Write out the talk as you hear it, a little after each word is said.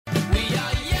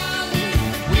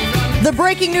The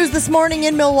breaking news this morning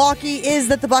in Milwaukee is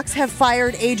that the Bucks have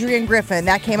fired Adrian Griffin.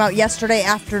 That came out yesterday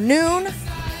afternoon.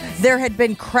 There had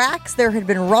been cracks, there had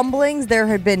been rumblings, there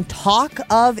had been talk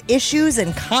of issues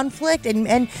and conflict.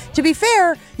 And to be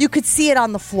fair, you could see it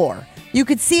on the floor. You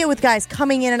could see it with guys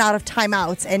coming in and out of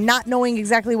timeouts and not knowing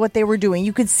exactly what they were doing.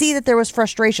 You could see that there was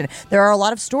frustration. There are a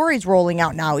lot of stories rolling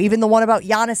out now, even the one about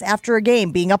Giannis after a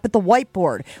game being up at the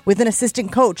whiteboard with an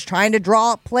assistant coach trying to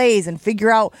draw up plays and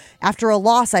figure out, after a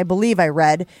loss, I believe I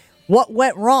read, what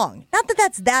went wrong. Not that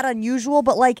that's that unusual,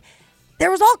 but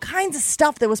there was all kinds of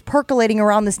stuff that was percolating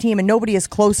around this team, and nobody is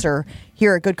closer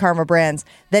here at Good Karma Brands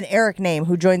than Eric Nehm,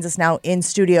 who joins us now in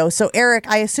studio. So, Eric,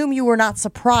 I assume you were not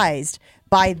surprised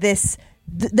by this,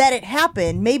 that it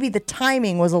happened. Maybe the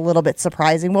timing was a little bit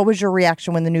surprising. What was your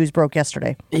reaction when the news broke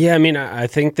yesterday? Yeah, I mean, I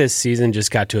think this season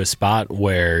just got to a spot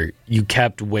where you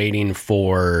kept waiting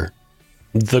for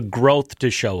the growth to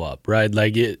show up, right?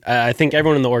 I think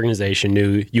everyone in the organization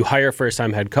knew you hire a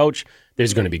first-time head coach,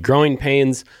 there's going to be growing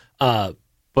pains,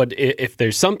 but if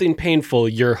there's something painful,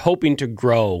 you're hoping to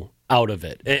grow out of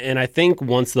it. And I think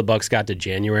once the Bucks got to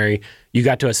January, you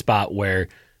got to a spot where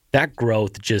that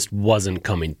growth just wasn't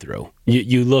coming through.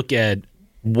 You look at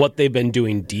what they've been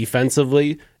doing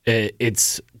defensively,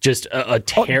 it's just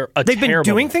they've been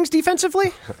doing things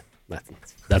defensively?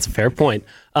 That's a fair point.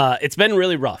 It's been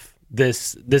really rough,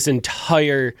 this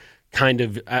entire kind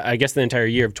of, I guess, the entire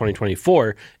year of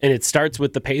 2024. And it starts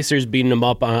with the Pacers beating them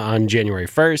up on January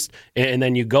 1st. And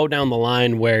then you go down the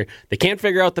line where they can't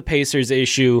figure out the Pacers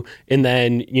issue. And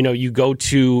then, you go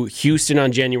to Houston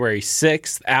on January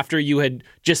 6th after you had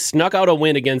just snuck out a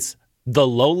win against the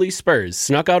lowly Spurs.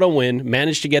 Snuck out a win,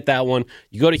 managed to get that one.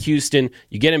 You go to Houston,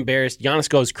 you get embarrassed. Giannis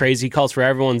goes crazy, calls for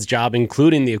everyone's job,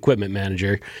 including the equipment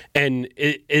manager. And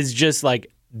it is just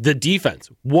the defense.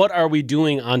 What are we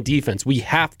doing on defense? We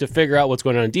have to figure out what's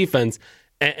going on defense.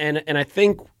 And I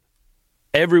think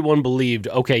everyone believed,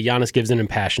 okay, Giannis gives an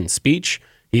impassioned speech.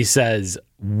 He says,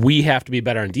 we have to be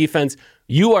better on defense.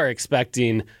 You are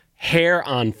expecting hair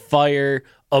on fire,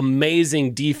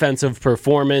 amazing defensive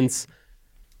performance,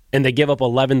 and they give up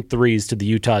 11 threes to the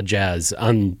Utah Jazz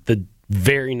on the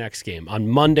very next game. On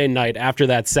Monday night, after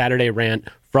that Saturday rant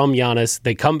from Giannis,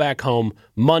 they come back home.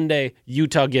 Monday,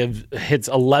 Utah hits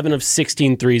 11 of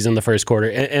 16 threes in the first quarter.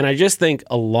 And I just think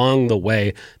along the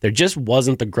way, there just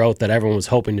wasn't the growth that everyone was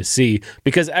hoping to see,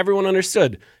 because everyone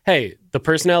understood, hey, the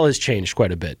personnel has changed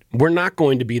quite a bit. We're not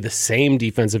going to be the same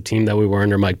defensive team that we were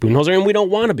under Mike Budenholzer, and we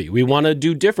don't want to be. We want to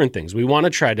do different things. We want to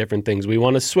try different things. We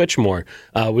want to switch more.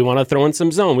 We want to throw in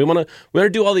some zone. We want to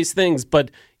do all these things,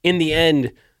 but in the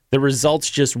end, the results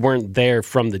just weren't there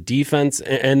from the defense.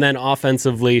 And then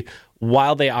offensively,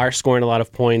 while they are scoring a lot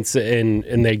of points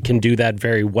and they can do that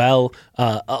very well,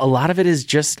 a lot of it is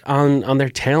just on their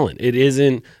talent. It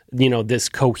isn't, this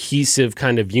cohesive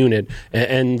kind of unit.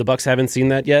 And the Bucks haven't seen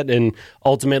that yet. And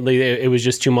ultimately, it was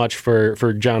just too much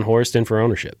for John Horst and for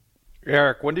ownership.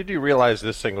 Eric, when did you realize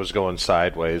this thing was going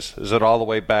sideways? Is it all the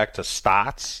way back to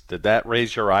Stotts? Did that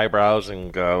raise your eyebrows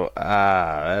and go,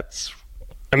 that's...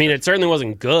 I mean, it certainly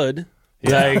wasn't good.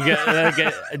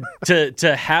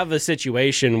 To have a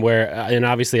situation where, and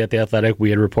obviously at The Athletic, we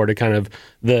had reported kind of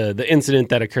the incident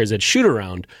that occurs at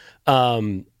shoot-around.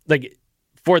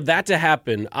 For that to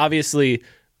happen, obviously,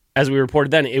 as we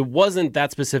reported then, it wasn't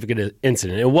that specific an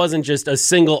incident. It wasn't just a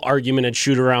single argument at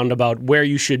shoot-around about where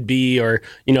you should be or,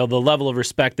 the level of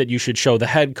respect that you should show the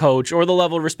head coach or the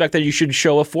level of respect that you should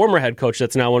show a former head coach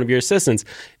that's now one of your assistants.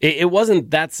 It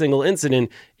wasn't that single incident.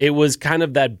 It was kind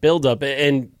of that buildup.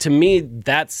 And to me,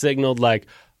 that signaled all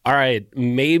right,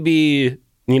 maybe,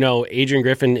 Adrian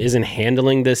Griffin isn't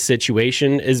handling this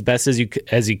situation as best as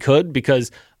he could,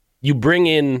 because you bring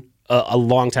in a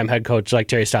longtime head coach like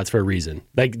Terry Stotts for a reason.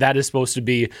 That is supposed to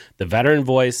be the veteran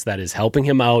voice that is helping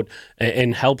him out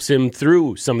and helps him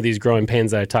through some of these growing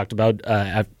pains that I talked about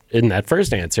in that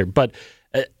first answer. But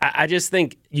I just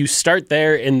think you start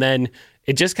there, and then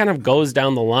it just kind of goes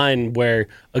down the line where,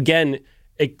 again,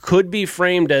 it could be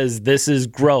framed as this is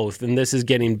growth and this is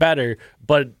getting better,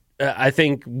 but I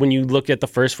think when you look at the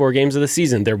first 4 games of the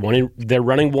season, they're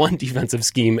running one defensive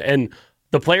scheme, and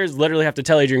the players literally have to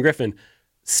tell Adrian Griffin,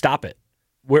 stop it.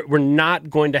 We're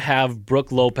not going to have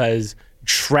Brook Lopez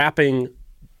trapping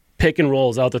pick and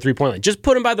rolls out the three-point line. Just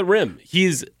put him by the rim.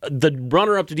 He's the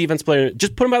runner-up to defense player.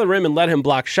 Just put him by the rim and let him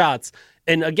block shots.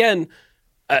 And again,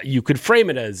 you could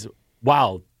frame it as,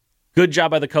 wow, good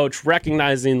job by the coach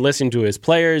recognizing, listening to his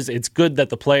players. It's good that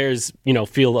the players,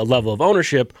 feel a level of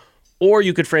ownership. Or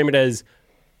you could frame it as,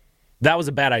 that was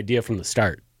a bad idea from the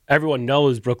start. Everyone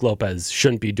knows Brook Lopez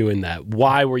shouldn't be doing that.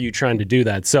 Why were you trying to do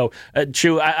that? So,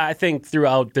 Chew, I think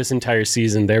throughout this entire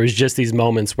season, there was just these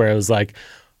moments where it was like,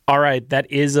 all right,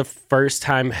 that is a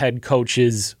first-time head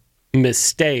coach's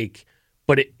mistake,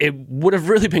 but it would have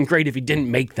really been great if he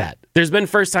didn't make that. There's been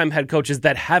first-time head coaches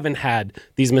that haven't had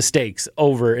these mistakes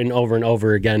over and over and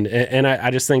over again. And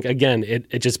I just think, again,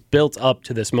 it just built up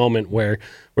to this moment where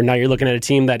now you're looking at a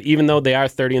team that, even though they are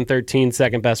 30-13,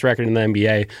 second best record in the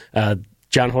NBA,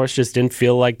 John Horst just didn't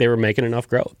feel like they were making enough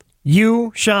growth.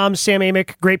 You, Sham, Sam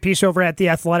Amick, great piece over at The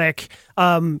Athletic,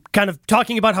 kind of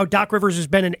talking about how Doc Rivers has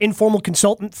been an informal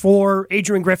consultant for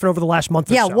Adrian Griffin over the last month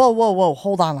or so. Yeah, whoa.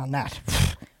 Hold on that.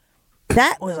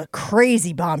 That was a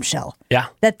crazy bombshell. Yeah.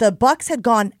 That the Bucks had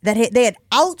gone, that they had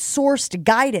outsourced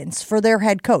guidance for their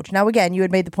head coach. Now, again, you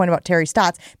had made the point about Terry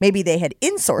Stotts. Maybe they had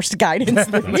insourced guidance,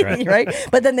 right?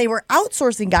 But then they were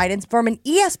outsourcing guidance from an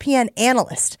ESPN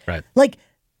analyst. Right. Like,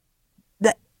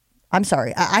 I'm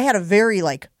sorry. I had a very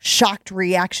shocked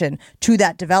reaction to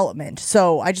that development.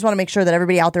 So I just want to make sure that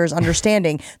everybody out there is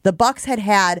understanding. The Bucks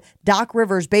had Doc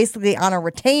Rivers basically on a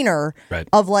retainer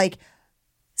of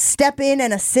step in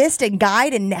and assist and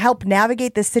guide and help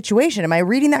navigate this situation. Am I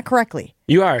reading that correctly?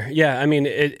 You are. Yeah. I mean,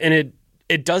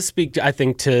 it does speak, I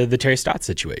think, to the Terry Stotts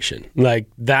situation.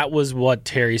 That was what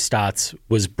Terry Stotts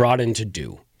was brought in to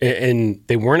do. And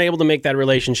they weren't able to make that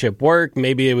relationship work.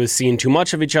 Maybe it was seeing too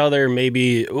much of each other,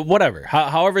 maybe whatever.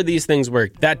 However these things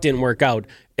work, that didn't work out.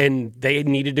 And they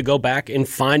needed to go back and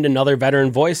find another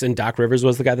veteran voice, and Doc Rivers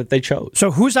was the guy that they chose.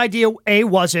 So whose idea, A,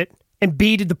 was it, and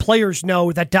B, did the players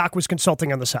know that Doc was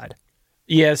consulting on the side?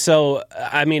 Yeah, so,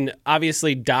 I mean,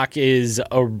 obviously Doc is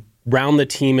around the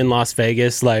team in Las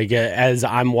Vegas. As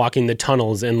I'm walking the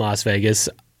tunnels in Las Vegas,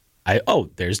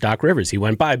 there's Doc Rivers. He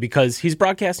went by because he's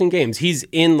broadcasting games. He's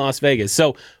in Las Vegas.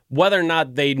 So whether or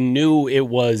not they knew it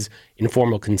was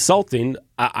informal consulting,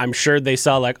 I'm sure they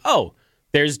saw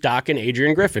there's Doc and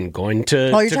Adrian Griffin going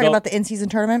to... Oh, you're talking about the in-season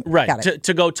tournament? Right,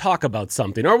 to go talk about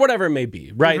something or whatever it may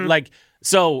be, right? Mm-hmm.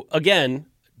 So again,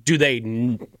 do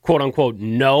they quote-unquote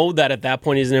know that at that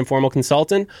point he's an informal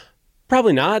consultant?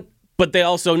 Probably not, but they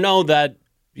also know that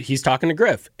he's talking to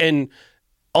Griff. And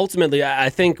ultimately,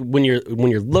 I think when you're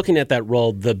looking at that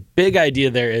role, the big idea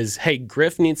there is, hey,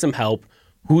 Griff needs some help.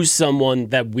 Who's someone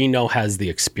that we know has the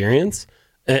experience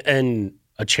and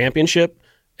a championship?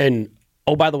 And,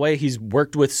 oh, by the way, he's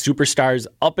worked with superstars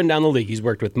up and down the league. He's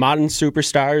worked with modern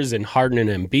superstars in Harden and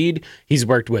Embiid. He's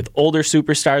worked with older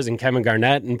superstars in Kevin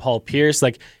Garnett and Paul Pierce.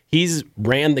 He's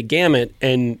ran the gamut,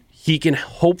 and he can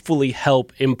hopefully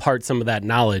help impart some of that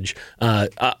knowledge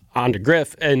onto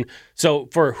Griff. And so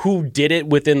for who did it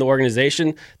within the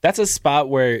organization, that's a spot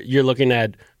where you're looking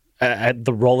at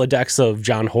the Rolodex of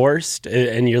John Horst,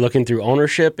 and you're looking through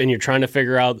ownership, and you're trying to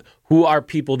figure out who are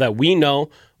people that we know,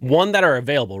 one, that are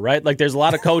available, right? There's a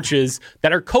lot of coaches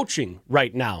that are coaching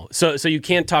right now. So you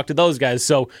can't talk to those guys.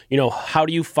 So, how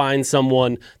do you find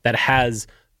someone that has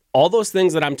all those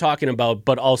things that I'm talking about,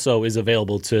 but also is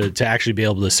available to actually be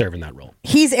able to serve in that role?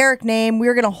 He's Eric Nehm.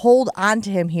 We're going to hold on to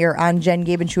him here on Jen,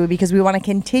 Gabe, and Chewy because we want to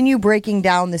continue breaking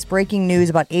down this breaking news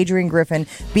about Adrian Griffin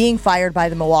being fired by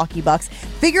the Milwaukee Bucks,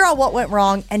 figure out what went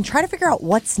wrong, and try to figure out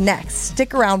what's next.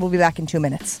 Stick around. We'll be back in 2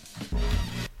 minutes.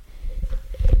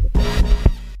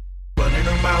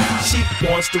 She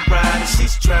wants to ride,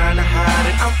 she's trying to hide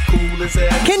it. I'm cool as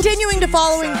hell. Continuing to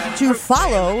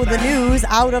follow the news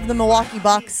out of the Milwaukee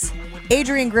Bucks.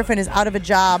 Adrian Griffin is out of a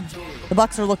job. The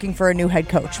Bucks are looking for a new head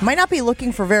coach. Might not be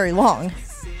looking for very long.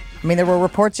 I mean, there were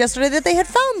reports yesterday that they had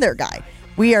found their guy.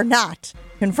 We are not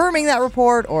confirming that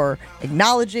report or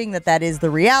acknowledging that that is the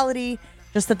reality,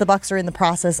 just that the Bucks are in the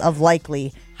process of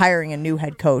likely hiring a new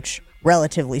head coach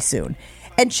relatively soon.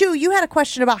 And Chew, you had a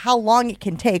question about how long it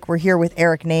can take. We're here with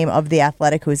Eric Nehm of The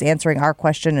Athletic, who's answering our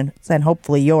question and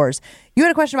hopefully yours. You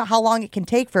had a question about how long it can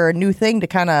take for a new thing to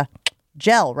kind of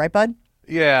gel, right, bud?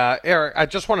 Yeah, Eric, I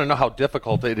just want to know how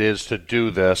difficult it is to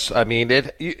do this. I mean,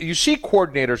 you see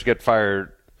coordinators get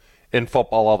fired in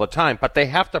football all the time, but they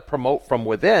have to promote from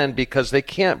within because they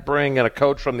can't bring in a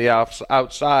coach from the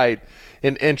outside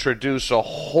and introduce a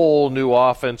whole new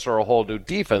offense or a whole new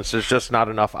defense. There's just not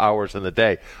enough hours in the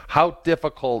day. How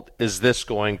difficult is this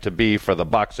going to be for the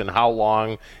Bucks, and how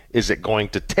long is it going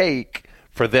to take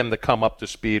for them to come up to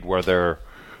speed where they're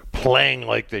playing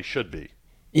like they should be?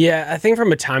 Yeah, I think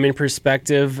from a timing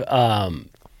perspective,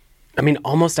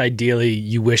 almost ideally,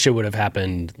 you wish it would have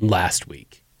happened last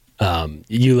week.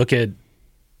 You look at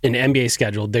an NBA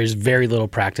schedule, there's very little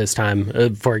practice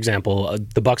time. For example,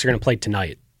 the Bucks are going to play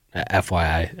tonight.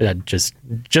 FYI,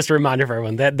 just a reminder for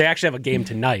everyone that they actually have a game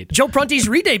tonight. Joe Prunty's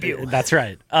re-debut. That's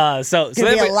right. So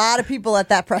There'll be a lot of people at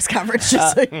that press conference.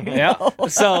 Just so you know.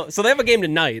 So they have a game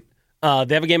tonight.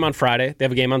 They have a game on Friday. They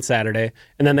have a game on Saturday,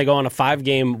 and then they go on a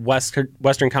 5-game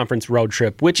Western Conference road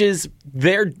trip, which is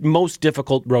their most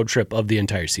difficult road trip of the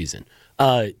entire season.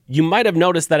 You might have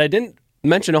noticed that I didn't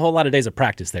mention a whole lot of days of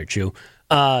practice there, Chew.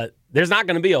 There's not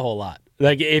going to be a whole lot.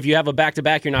 Like, if you have a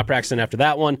back-to-back, you're not practicing after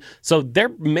that one. So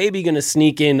they're maybe going to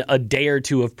sneak in a day or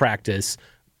two of practice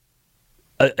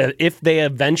if they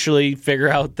eventually figure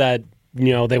out that,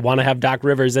 they want to have Doc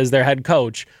Rivers as their head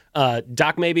coach.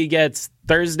 Doc maybe gets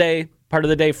Thursday, part of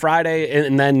the day Friday,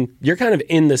 and then you're kind of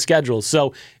in the schedule.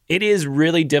 So it is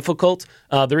really difficult.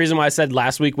 The reason why I said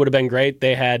last week would have been great,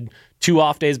 they had 2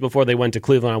 off days before they went to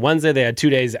Cleveland on Wednesday. They had 2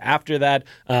 days after that.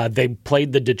 They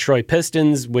played the Detroit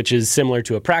Pistons, which is similar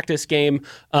to a practice game,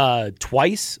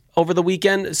 twice over the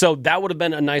weekend. So that would have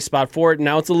been a nice spot for it.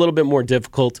 Now it's a little bit more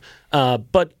difficult.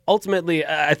 But ultimately,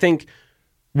 I think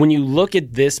when you look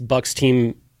at this Bucks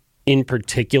team in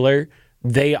particular,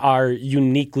 they are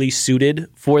uniquely suited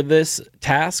for this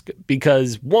task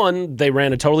because, one, they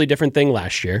ran a totally different thing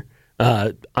last year.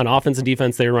 On offense and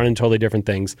defense, they were running totally different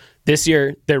things. This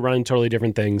year, they're running totally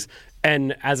different things.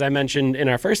 And as I mentioned in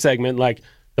our first segment, like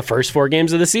the first 4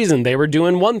 games of the season, they were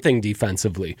doing one thing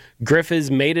defensively. Griff has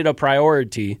made it a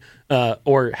priority,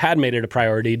 or had made it a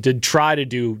priority, to try to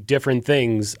do different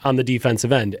things on the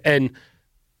defensive end. And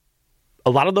a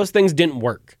lot of those things didn't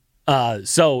work.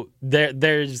 So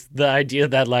there's the idea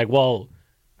that, like, well,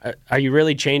 are you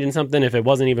really changing something if it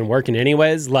wasn't even working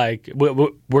anyways? Like,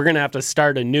 we're going to have to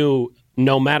start anew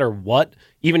no matter what.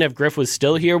 Even if Griff was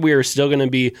still here, we are still going to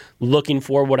be looking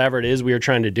for whatever it is we are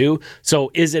trying to do. So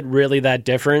is it really that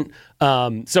different?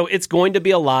 So it's going to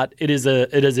be a lot. It is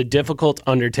a difficult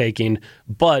undertaking,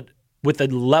 but with the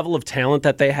level of talent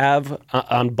that they have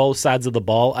on both sides of the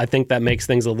ball, I think that makes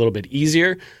things a little bit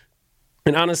easier.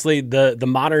 And honestly, the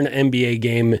modern NBA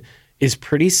game is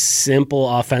pretty simple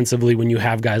offensively when you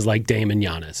have guys like Dame and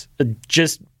Giannis.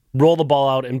 Just roll the ball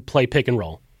out and play pick and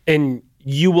roll, and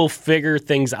you will figure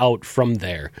things out from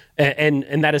there.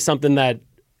 And that is something that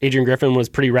Adrian Griffin was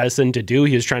pretty reticent to do.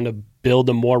 He was trying to build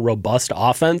a more robust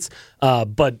offense.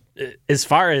 But as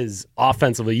far as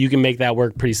offensively, you can make that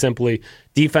work pretty simply.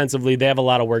 Defensively, they have a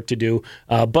lot of work to do,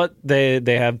 but they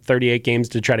have 38 games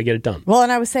to try to get it done. Well,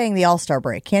 and I was saying the All-Star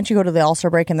break. Can't you go to the All-Star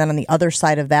break and then on the other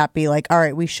side of that be like, all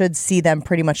right, we should see them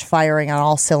pretty much firing on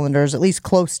all cylinders, at least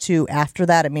close to after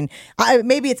that? I mean,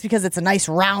 maybe it's because it's a nice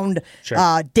round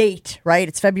date, right?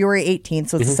 It's February 18th,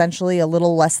 so it's essentially a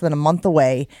little less than a month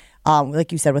away.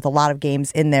 Like you said, with a lot of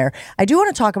games in there. I do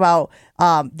want to talk about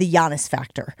the Giannis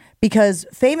factor, because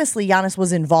famously Giannis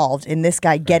was involved in this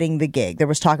guy getting the gig. There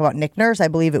was talk about Nick Nurse. I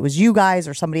believe it was you guys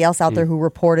or somebody else out there who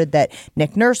reported that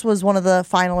Nick Nurse was one of the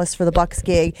finalists for the Bucks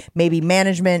gig. Maybe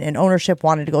management and ownership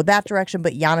wanted to go that direction,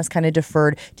 but Giannis kind of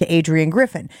deferred to Adrian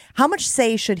Griffin. How much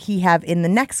say should he have in the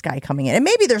next guy coming in? And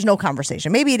maybe there's no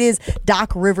conversation. Maybe it is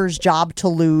Doc Rivers' job to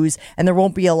lose, and there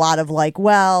won't be a lot of like,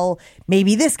 well,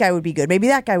 maybe this guy would be good, maybe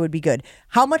that guy would be good.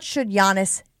 How much should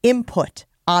Giannis input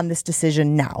on this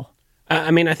decision now?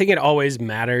 I mean, I think it always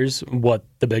matters what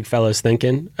the big fella's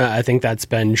thinking. I think that's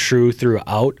been true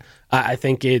throughout. I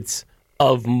think it's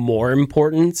of more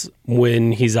importance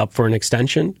when he's up for an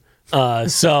extension.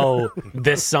 So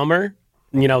this summer,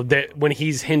 when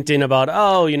he's hinting about,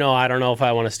 I don't know if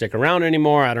I want to stick around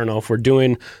anymore. I don't know if we're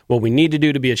doing what we need to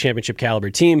do to be a championship caliber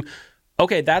team.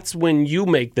 Okay, that's when you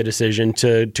make the decision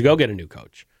to go get a new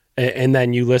coach. And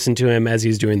then you listen to him as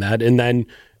he's doing that. And then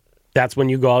that's when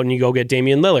you go out and you go get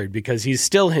Damian Lillard, because he's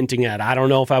still hinting at, I don't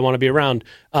know if I want to be around.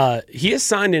 He has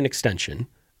signed an extension.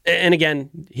 And again,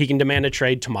 he can demand a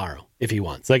trade tomorrow if he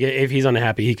wants. Like, if he's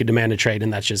unhappy, he could demand a trade,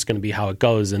 and that's just going to be how it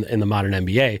goes in the modern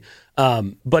NBA.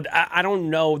 But I don't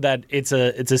know that it's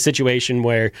a situation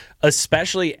where,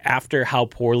 especially after how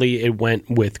poorly it went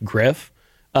with Griff,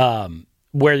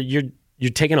 where you're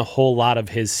taking a whole lot of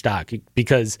his stock,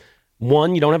 because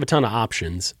one, you don't have a ton of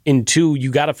options, and two,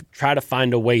 you got to try to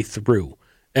find a way through.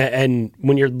 And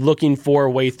when you're looking for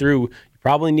a way through, you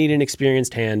probably need an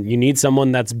experienced hand. You need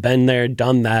someone that's been there,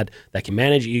 done that can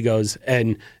manage egos.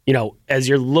 And, as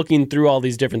you're looking through all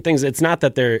these different things, it's not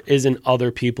that there isn't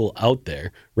other people out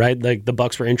there, right? Like, the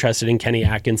Bucks were interested in Kenny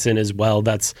Atkinson as well.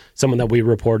 That's someone that we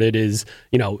reported is,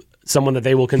 someone that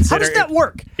they will consider. How does that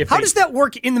work? How does that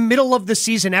work in the middle of the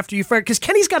season after you fire? Because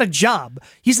Kenny's got a job.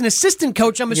 He's an assistant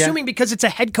coach. I'm assuming because it's a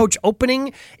head coach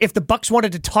opening. If the Bucks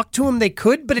wanted to talk to him, they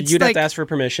could. But you'd have to ask for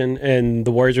permission, and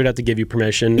the Warriors would have to give you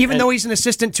permission, even though he's an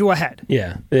assistant to a head.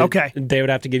 Yeah. Okay. They would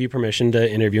have to give you permission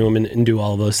to interview him and do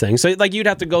all of those things. So you'd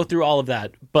have to go through all of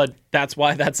that. But that's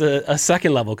why that's a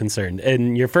second level concern.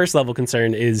 And your first level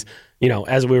concern is,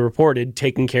 as we reported,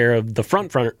 taking care of the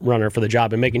front runner for the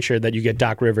job and making sure that you get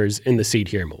Doc Rivers in the seat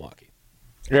here in Milwaukee.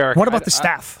 Eric, what about the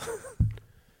staff?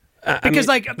 Because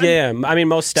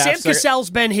most staff. Sam Cassell's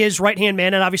been his right-hand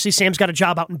man, and obviously Sam's got a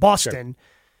job out in Boston.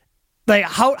 Sure.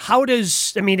 How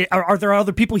does, are there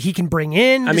other people he can bring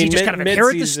in? Does he just kind of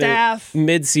inherit the staff?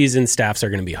 Mid-season staffs are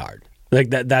going to be hard.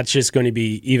 That's just going to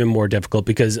be even more difficult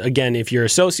because, again, if you're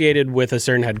associated with a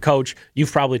certain head coach,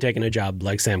 you've probably taken a job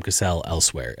like Sam Cassell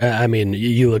elsewhere.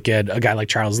 You look at a guy like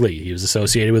Charles Lee. He was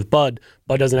associated with Bud.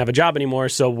 Bud doesn't have a job anymore,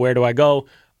 so where do I go?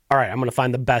 All right, I'm going to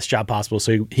find the best job possible,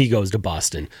 so he goes to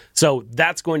Boston. So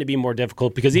that's going to be more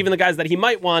difficult because even the guys that he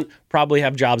might want probably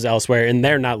have jobs elsewhere, and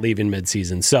they're not leaving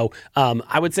midseason. So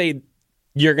I would say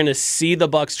you're going to see the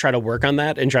Bucks try to work on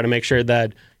that and try to make sure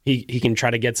that he can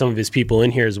try to get some of his people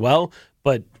in here as well.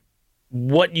 But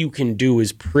what you can do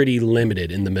is pretty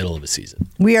limited in the middle of a season.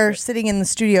 We are sitting in the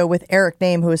studio with Eric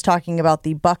Nehm, who is talking about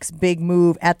the Bucks' big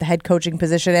move at the head coaching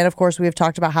position. And, of course, we have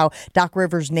talked about how Doc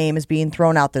Rivers' name is being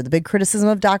thrown out there. The big criticism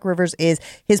of Doc Rivers is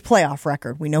his playoff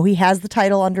record. We know he has the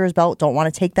title under his belt. Don't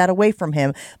want to take that away from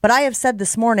him. But I have said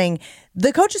this morning,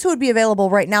 the coaches who would be available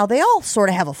right now, they all sort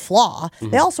of have a flaw. Mm-hmm.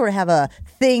 They all sort of have a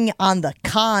thing on the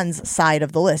cons side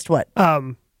of the list. What?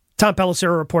 Tom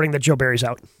Pelissero reporting that Joe Barry's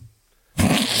out.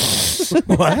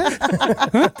 What?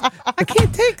 I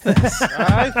can't take this.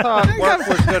 I thought work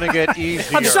was going to get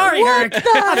easier. I'm sorry, Eric.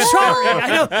 I'm sorry. I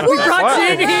know we brought you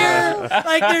in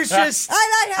here. There's just.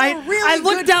 I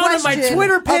looked down at my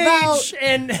Twitter page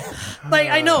and,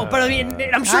 I know, but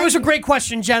I'm sure it was a great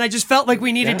question, Jen. I just felt like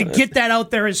we needed to get that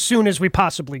out there as soon as we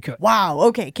possibly could. Wow.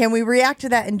 Okay. Can we react to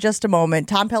that in just a moment?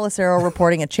 Tom Pelissero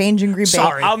reporting a change in Green Bay.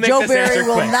 Sorry. I'll make Joe this Barry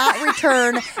will quick. not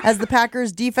return as the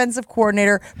Packers defensive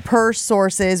coordinator per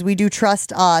sources. We do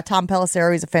trust Tom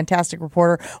Pelissero. He's a fantastic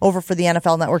reporter over for the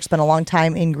NFL Network. Spent a long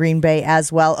time in Green Bay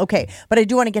as well. Okay, but I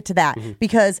do want to get to that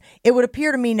because it would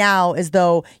appear to me now as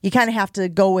though you kind of have to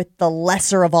go with the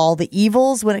lesser of all the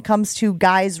evils when it comes to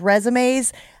guys'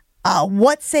 resumes.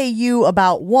 What say you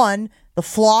about, one, the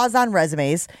flaws on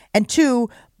resumes, and two,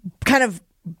 kind of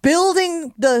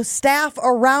building the staff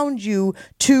around you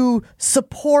to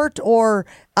support or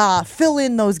fill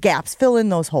in those gaps, fill in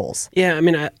those holes?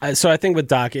 Yeah, so I think with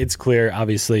Doc, it's clear,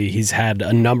 obviously, he's had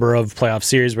a number of playoff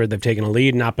series where they've taken a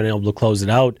lead, not been able to close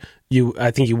it out. I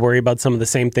think you worry about some of the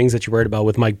same things that you worried about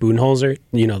with Mike Budenholzer,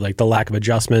 like the lack of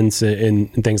adjustments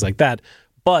and things like that.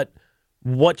 But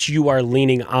what you are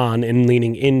leaning on and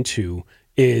leaning into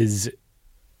is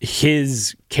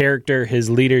his character, his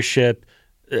leadership.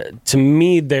 To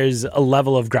me, there's a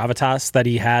level of gravitas that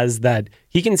he has that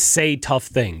he can say tough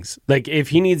things. Like if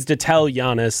he needs to tell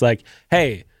Giannis,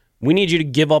 hey, we need you to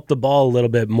give up the ball a little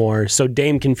bit more so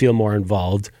Dame can feel more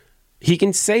involved, he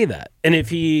can say that. And if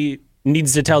he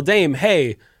needs to tell Dame,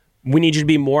 hey, we need you to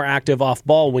be more active off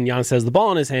ball when Giannis has the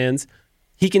ball in his hands,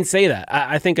 he can say that.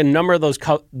 I think a number of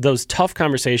those tough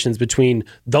conversations between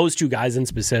those two guys in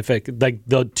specific, like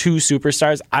the two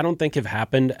superstars, I don't think have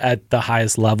happened at the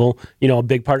highest level. A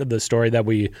big part of the story that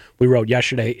we wrote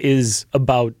yesterday is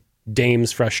about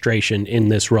Dame's frustration in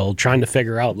this role, trying to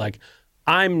figure out,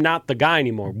 I'm not the guy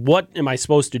anymore. What am I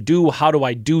supposed to do? How do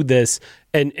I do this?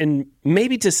 And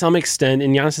maybe to some extent,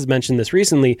 and Giannis has mentioned this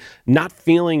recently, not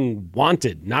feeling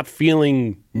wanted, not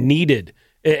feeling needed.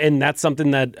 And that's something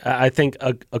that I think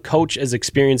a coach as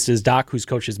experienced as Doc, who's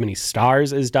coached as many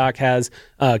stars as Doc has,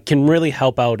 can really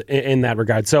help out in that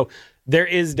regard. So there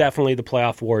is definitely the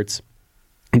playoff warts.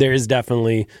 There is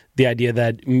definitely the idea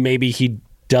that maybe he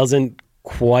doesn't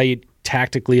quite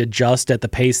tactically adjust at the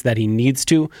pace that he needs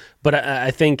to. But I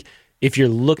think if you're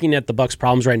looking at the Bucks'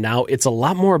 problems right now, it's a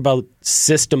lot more about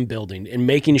system building and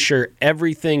making sure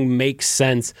everything makes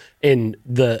sense in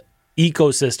the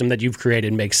ecosystem that you've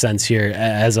created makes sense here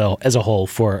as a whole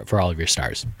for all of your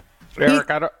stars. Eric,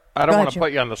 I don't want to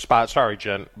put you on the spot. Sorry,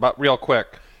 Jen, but real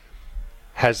quick,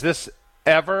 has this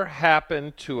ever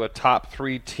happened to a top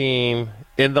 3 team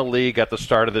in the league at the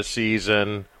start of the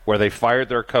season where they fired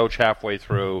their coach halfway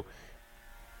through?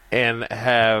 And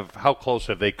how close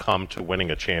have they come to winning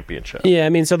a championship? Yeah,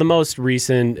 so the most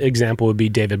recent example would be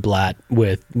David Blatt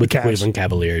with the Cleveland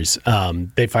Cavaliers.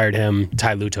 They fired him.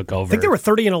 Ty Lue took over. I think they were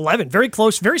 30-11. Very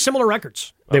close, very similar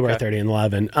records. They were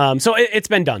 30-11. So it's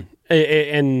been done.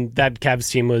 And that Cavs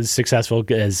team was successful,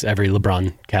 as every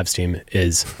LeBron Cavs team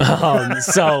is.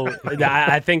 So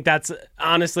I think that's,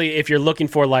 honestly, if you're looking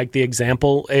for like the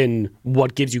example in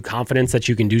what gives you confidence that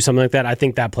you can do something like that, I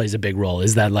think that plays a big role.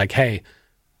 Is that like, hey,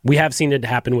 we have seen it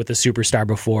happen with a superstar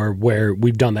before where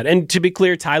we've done that. And to be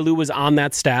clear, Ty Lue was on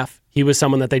that staff. He was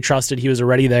someone that they trusted. He was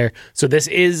already there. So this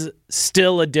is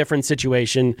still a different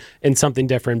situation and something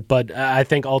different. But I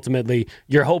think ultimately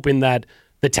you're hoping that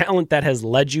the talent that has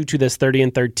led you to this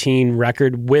 30-13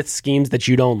 record with schemes that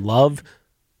you don't love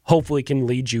hopefully can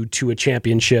lead you to a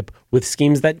championship with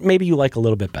schemes that maybe you like a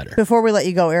little bit better. Before we let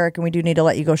you go, Eric, and we do need to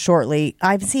let you go shortly,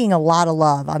 I'm seeing a lot of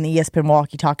love on the ESPN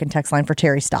Milwaukee Talk and text line for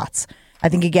Terry Stotts. I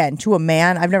think, again, to a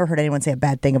man, I've never heard anyone say a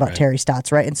bad thing about Terry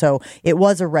Stotts, right? And so it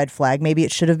was a red flag. Maybe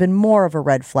it should have been more of a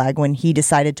red flag when he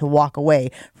decided to walk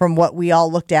away from what we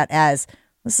all looked at as,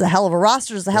 this is a hell of a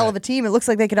roster, this is a hell of a team. It looks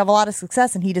like they could have a lot of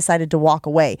success, and he decided to walk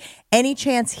away. Any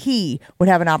chance he would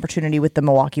have an opportunity with the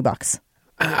Milwaukee Bucks?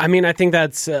 I mean, I think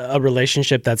that's a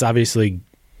relationship that's obviously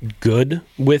good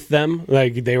with them.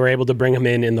 Like, they were able to bring him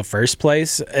in the first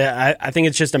place. I think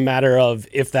it's just a matter of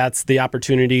if that's the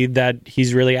opportunity that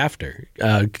he's really after.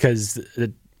 Because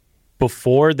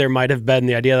before, there might have been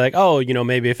the idea like, oh, you know,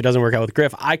 maybe if it doesn't work out with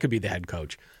Griff, I could be the head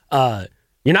coach.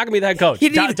 You're not going to be the head coach.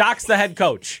 Doc's the head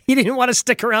coach. He didn't want to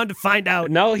stick around to find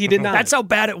out. No, he did not. That's how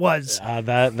bad it was.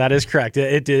 That is correct.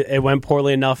 It went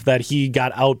poorly enough that he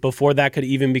got out before that could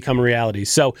even become a reality.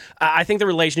 So I think the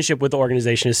relationship with the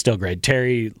organization is still great.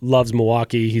 Terry loves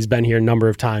Milwaukee. He's been here a number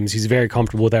of times. He's very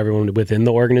comfortable with everyone within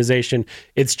the organization.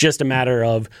 It's just a matter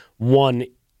of, one,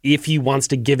 if he wants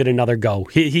to give it another go.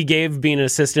 He gave being an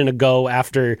assistant a go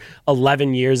after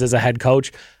 11 years as a head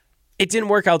coach. It didn't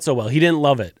work out so well. He didn't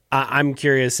love it. I'm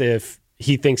curious if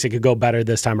he thinks it could go better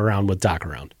this time around with Doc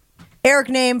around. Eric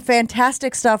Nehm,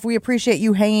 fantastic stuff. We appreciate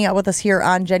you hanging out with us here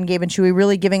on Jen, Gabe, and Chewy,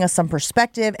 really giving us some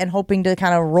perspective and hoping to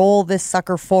kind of roll this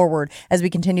sucker forward as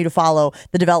we continue to follow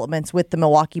the developments with the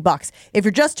Milwaukee Bucks. If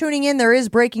you're just tuning in, there is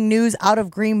breaking news out of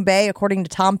Green Bay. According to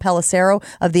Tom Pelissero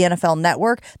of the NFL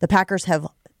Network, the Packers have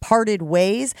parted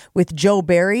ways with Joe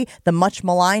Barry, the much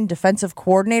maligned defensive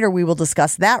coordinator. We will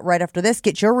discuss that right after this.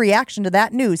 Get your reaction to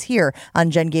that news here on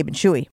Jen, Gabe, and Chewy.